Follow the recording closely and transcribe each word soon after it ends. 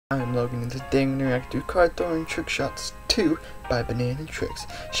I'm Logan, and today I'm going to react to Card Throwing Trick Shots 2 by Banana Tricks.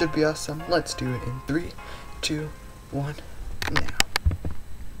 Should be awesome. Let's do it in 3, 2, 1, now.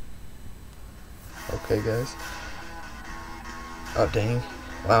 Okay, guys. Oh, dang.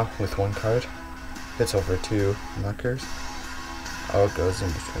 Wow, with one card. It's over 2 markers. Oh, it goes in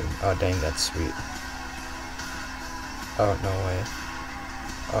between. Oh, dang, that's sweet. Oh, no way.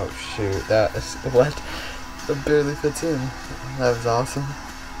 Oh, shoot. That is... What? It barely fits in. That was awesome.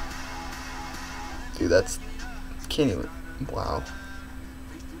 Dude, that's... Can't even... Wow.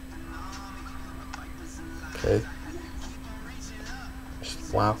 Okay.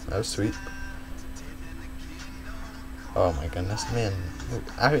 Wow, that was sweet. Oh my goodness, man.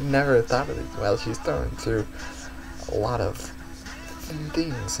 I never thought of it. Well, she's throwing through a lot of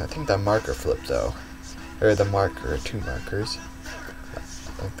things. I think that marker flipped, though. Or the marker, 2 markers. I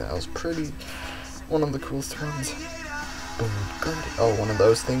think that was pretty... one of the coolest ones. Boom, got it. Oh, one of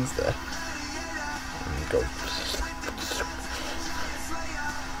those things that... Go.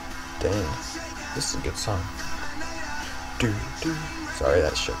 Dang. This is a good song. Do. Sorry,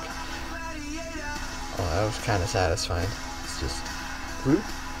 that shook. Oh, that was kind of satisfying. It's just... whoop.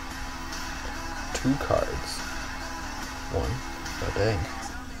 2 cards. 1. Oh, dang.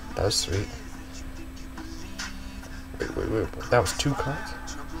 That was sweet. Wait. That was 2 cards?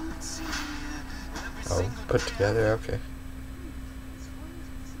 Oh, put together? Okay.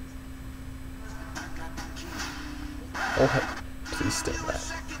 Oh, please stand back.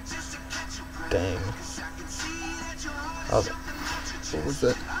 Dang. Oh, what was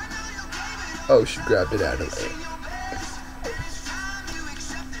that? Oh, she grabbed it out of there.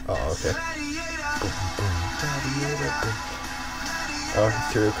 Oh, okay. Oh, he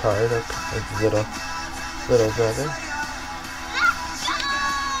threw a card up like little brother.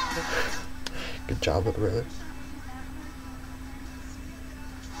 Good job, little brother.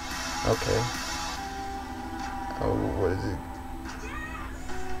 Okay. Oh, what is it?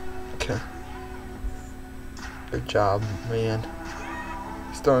 Okay. Good job, man.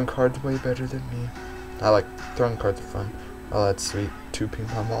 He's throwing cards way better than me. I like throwing cards are fun. Oh, that's sweet. 2 ping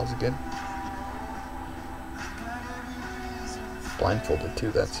pong balls again. Blindfolded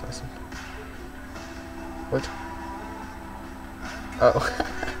too, that's awesome. What? Oh.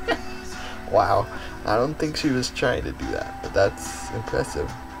 Wow. I don't think she was trying to do that, but that's impressive.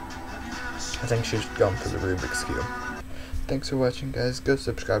 I think she's going for the Rubik's Cube. Thanks for watching, guys. Go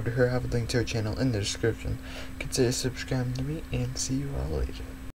subscribe to her. I have a link to her channel in the description. Consider subscribing to me, and see you all later.